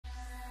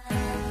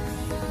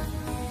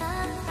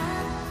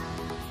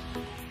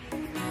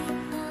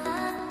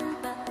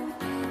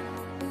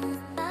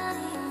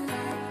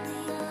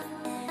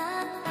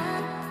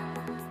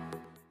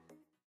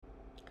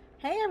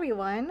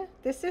everyone,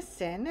 this is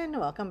Sin and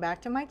welcome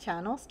back to my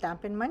channel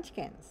Stampin'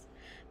 Munchkins.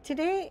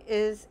 Today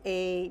is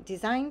a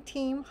design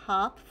team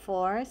hop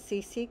for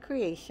CC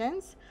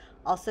Creations,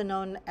 also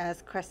known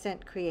as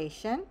Crescent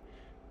Creation,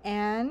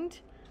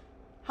 and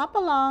hop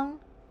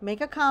along,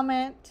 make a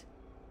comment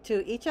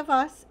to each of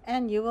us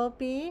and you will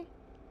be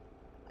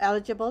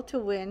eligible to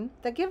win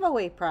the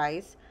giveaway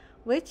prize,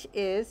 which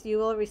is you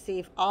will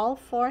receive all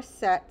 4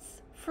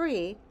 sets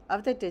free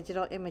of the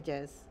digital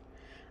images.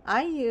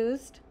 I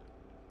used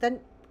the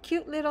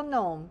cute little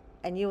gnome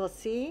and you will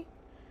see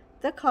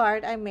the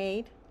card I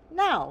made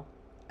now.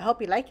 I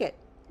hope you like it.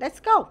 Let's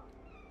go.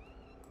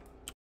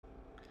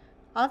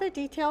 All the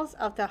details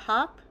of the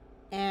hop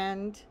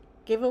and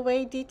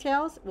giveaway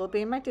details will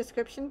be in my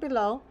description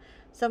below,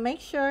 so make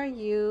sure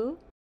you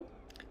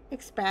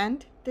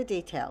expand the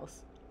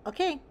details.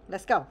 Okay,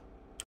 let's go.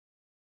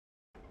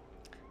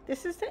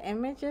 This is the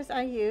images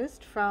I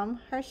used from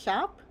her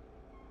shop,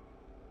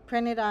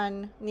 printed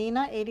on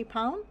Nina 80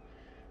 pound.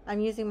 I'm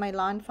using my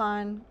Lawn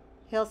Fawn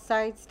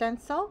Hillside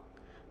stencil,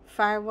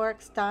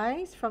 Fireworks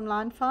dies from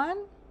Lawn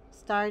Fawn,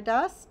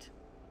 Stardust,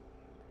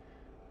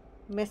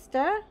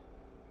 Mister,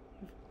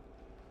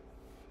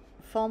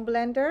 Foam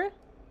Blender,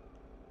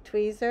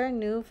 Tweezer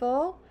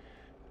Nouveau,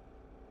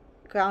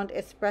 Ground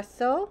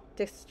Espresso,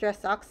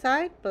 Distress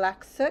Oxide,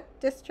 Black Soot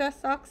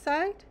Distress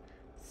Oxide,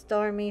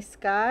 Stormy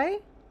Sky,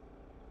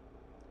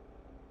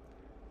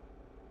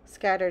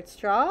 Scattered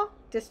Straw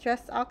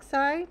Distress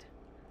Oxide,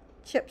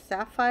 Chip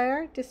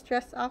Sapphire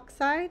Distress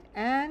Oxide,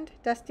 and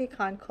Dusty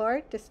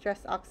Concord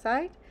Distress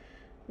Oxide.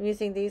 I'm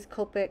using these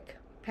COPIC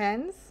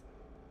pens,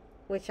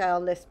 which I'll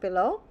list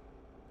below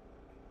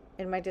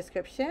in my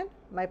description.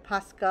 My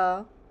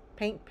Posca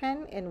paint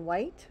pen in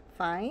white,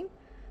 fine,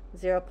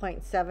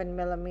 0.7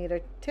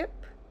 millimeter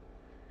tip.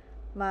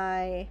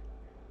 My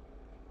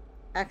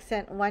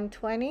Accent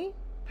 120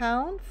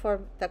 pound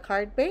for the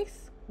card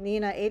base,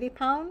 Nina 80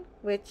 pound,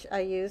 which I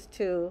use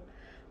to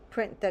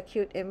print the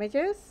cute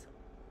images.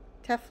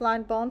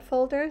 Teflon bone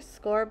folder,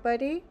 Score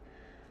Buddy,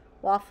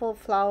 Waffle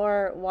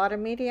Flower water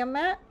medium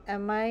mat,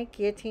 and my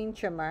guillotine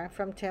trimmer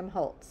from Tim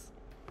Holtz.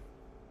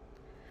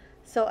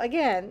 So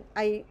again,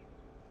 I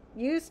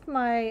used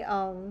my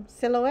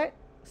Silhouette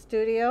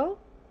Studio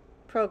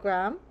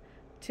program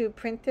to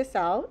print this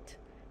out,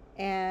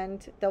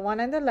 and the one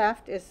on the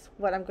left is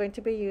what I'm going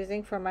to be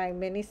using for my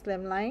mini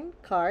Slimline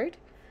card.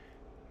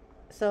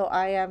 So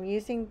I am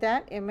using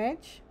that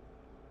image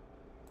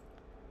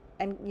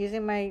and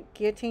using my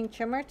guillotine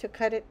trimmer to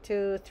cut it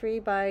to 3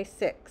 by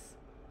 6.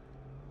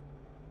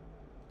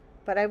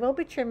 But I will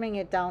be trimming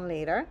it down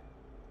later.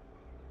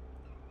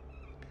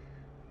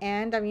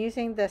 And I'm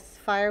using this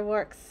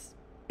Fireworks.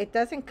 It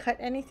doesn't cut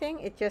anything.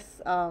 It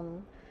just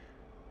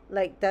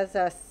like does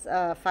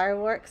a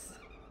fireworks,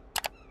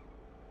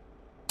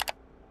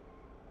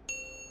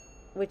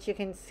 which you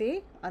can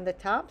see on the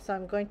top. So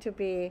I'm going to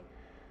be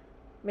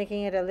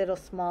making it a little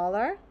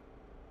smaller.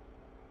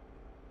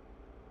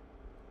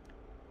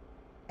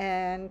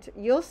 And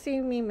you'll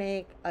see me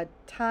make a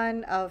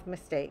ton of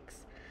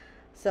mistakes.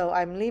 So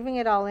I'm leaving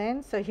it all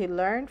in so you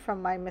learn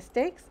from my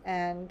mistakes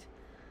and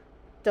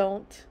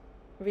don't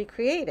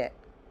recreate it.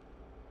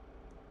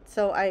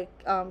 So I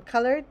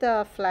colored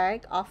the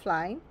flag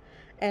offline,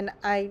 and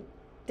I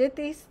did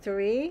these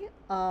 3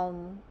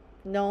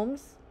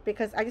 gnomes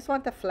because I just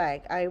want the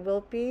flag. I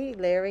will be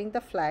layering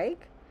the flag,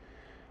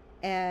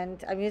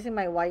 and I'm using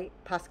my white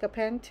Posca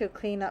pen to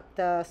clean up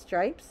the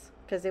stripes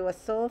because it was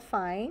so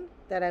fine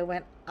that I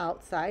went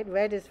outside.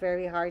 Red is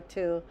very hard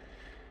to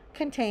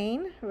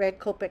contain, red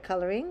Copic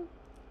coloring,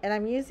 and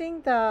I'm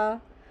using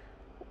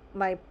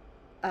my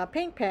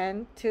paint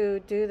pen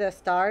to do the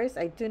stars.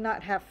 I do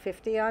not have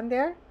 50 on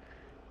there,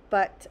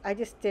 but I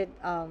just did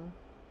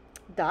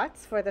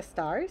dots for the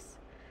stars,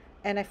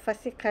 and I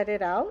fussy cut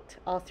it out,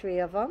 all 3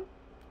 of them.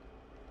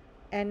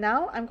 And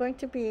now I'm going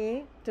to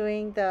be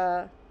doing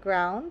the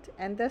ground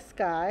and the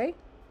sky.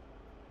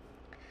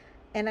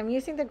 And I'm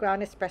using the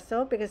Ground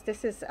Espresso because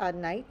this is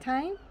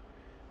nighttime,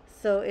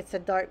 so it's a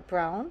dark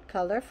brown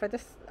color for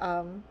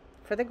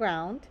the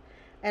ground.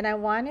 And I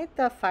wanted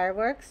the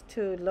fireworks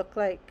to look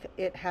like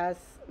it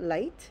has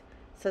light,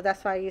 so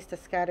that's why I used the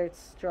scattered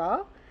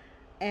straw.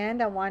 And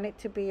I want it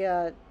to be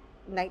a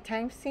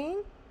nighttime scene,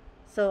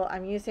 so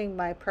I'm using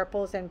my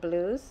purples and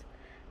blues.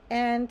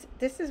 And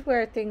this is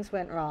where things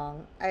went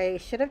wrong. I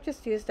should have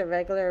just used a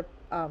regular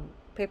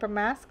paper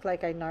mask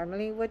like I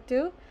normally would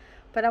do.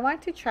 But I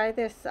wanted to try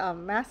this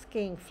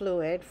masking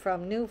fluid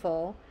from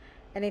Nouveau,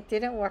 and it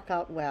didn't work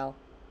out well.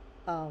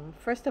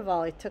 First of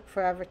all, it took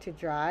forever to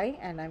dry,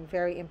 and I'm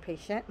very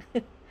impatient.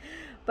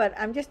 But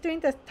I'm just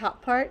doing the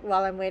top part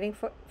while I'm waiting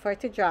for it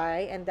to dry,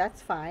 and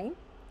that's fine.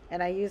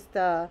 And I used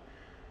the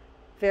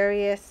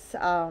various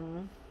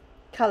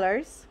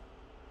colors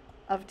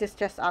of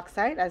Distress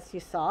Oxide, as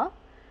you saw.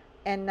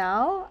 And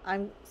now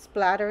I'm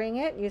splattering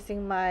it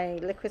using my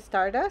liquid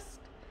Stardust,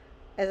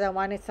 as I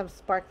wanted some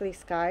sparkly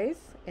skies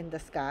in the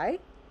sky,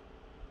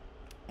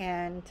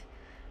 and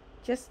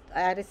just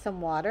added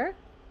some water.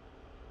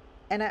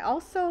 And I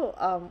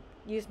also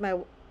used my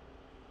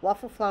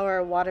waffle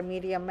flower water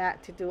medium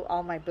mat to do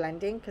all my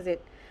blending because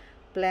it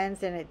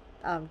blends and it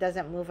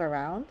doesn't move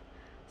around.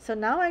 So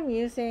now I'm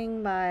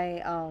using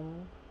my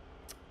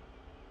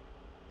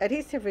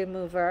adhesive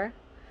remover,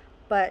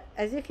 but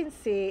as you can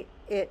see,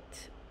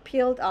 it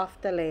peeled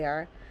off the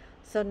layer.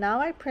 So now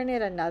I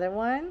printed another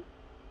one,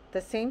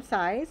 the same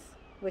size,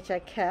 which I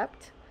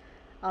kept.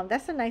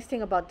 That's the nice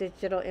thing about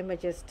digital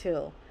images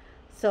too.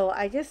 So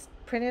I just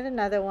printed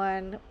another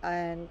one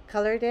and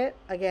colored it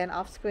again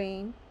off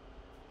screen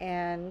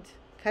and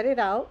cut it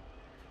out,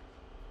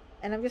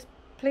 and I'm just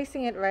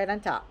placing it right on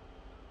top.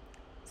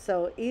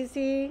 So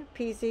easy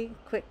peasy,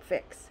 quick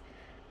fix.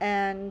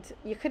 And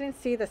you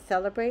couldn't see the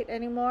celebrate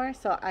anymore,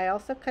 so I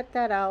also cut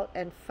that out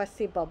and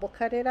fussy bubble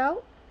cut it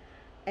out.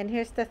 And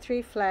here's the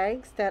 3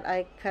 flags that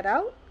I cut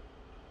out,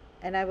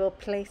 and I will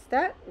place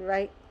that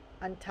right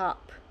on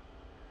top.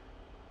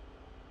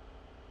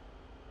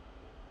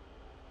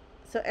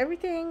 So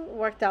everything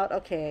worked out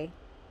okay.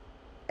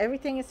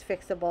 Everything is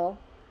fixable.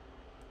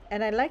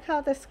 And I like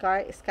how the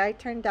sky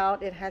turned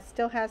out. It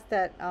still has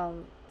that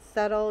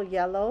subtle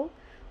yellow,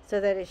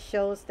 so that it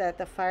shows that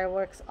the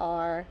fireworks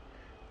are,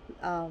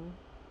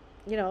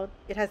 you know,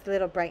 it has a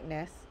little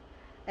brightness.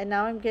 And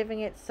now I'm giving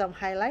it some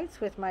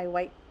highlights with my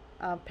white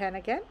pen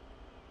again.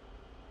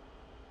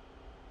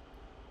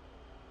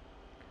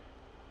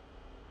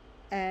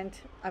 And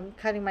I'm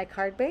cutting my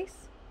card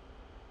base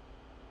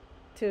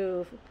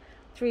to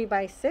 3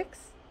 by 6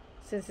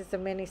 since it's a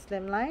mini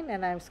slimline,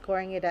 and I'm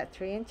scoring it at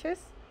 3 inches.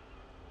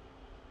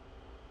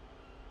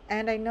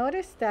 And I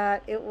noticed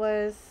that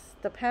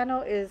the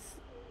panel is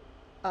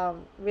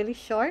really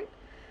short,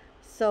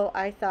 so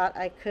I thought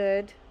I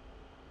could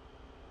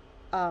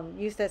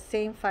use that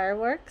same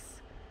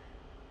fireworks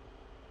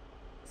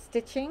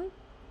stitching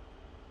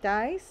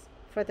dies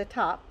for the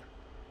top,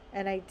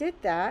 and I did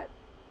that,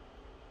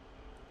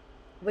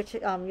 which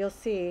you'll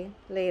see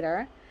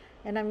later.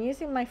 And I'm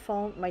using my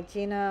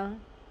Gina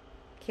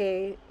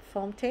K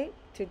foam tape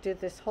to do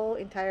this whole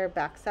entire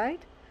backside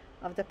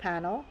of the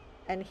panel.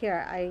 And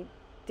here I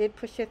did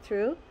push it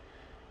through,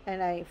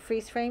 and I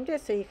freeze framed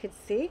it so you could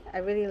see. I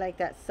really like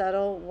that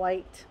subtle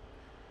white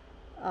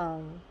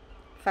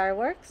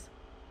fireworks,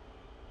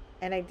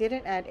 and I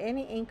didn't add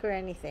any ink or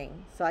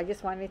anything, so I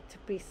just wanted it to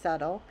be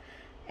subtle.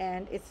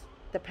 And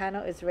the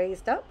panel is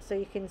raised up so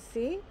you can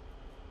see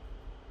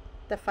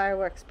the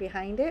fireworks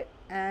behind it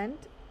and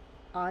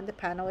on the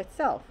panel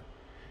itself.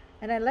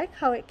 And I like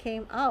how it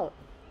came out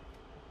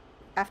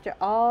after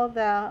all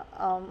the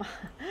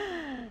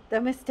the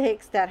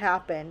mistakes that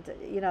happened.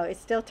 You know, it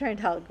still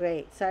turned out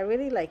great, so I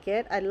really like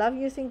it. I love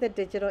using the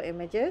digital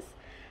images,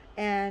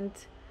 and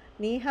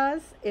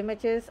Neha's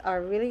images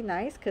are really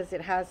nice because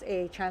it has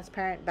a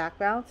transparent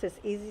background, so it's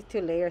easy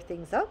to layer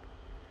things up.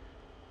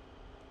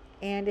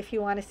 And if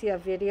you want to see a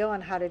video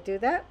on how to do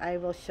that, I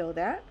will show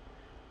that.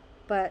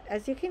 But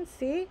as you can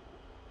see,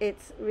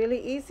 it's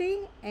really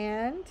easy,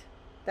 and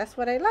that's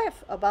what I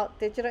love about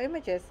digital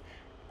images.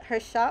 Her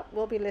shop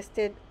will be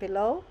listed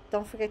below.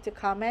 Don't forget to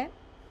comment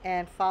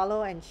and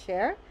follow and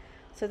share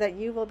so that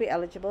you will be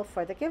eligible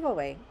for the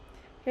giveaway.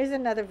 Here's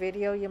another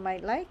video you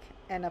might like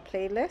and a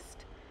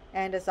playlist.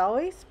 And as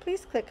always,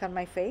 please click on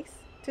my face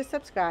to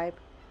subscribe.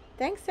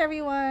 Thanks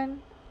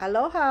everyone.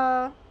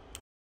 Aloha.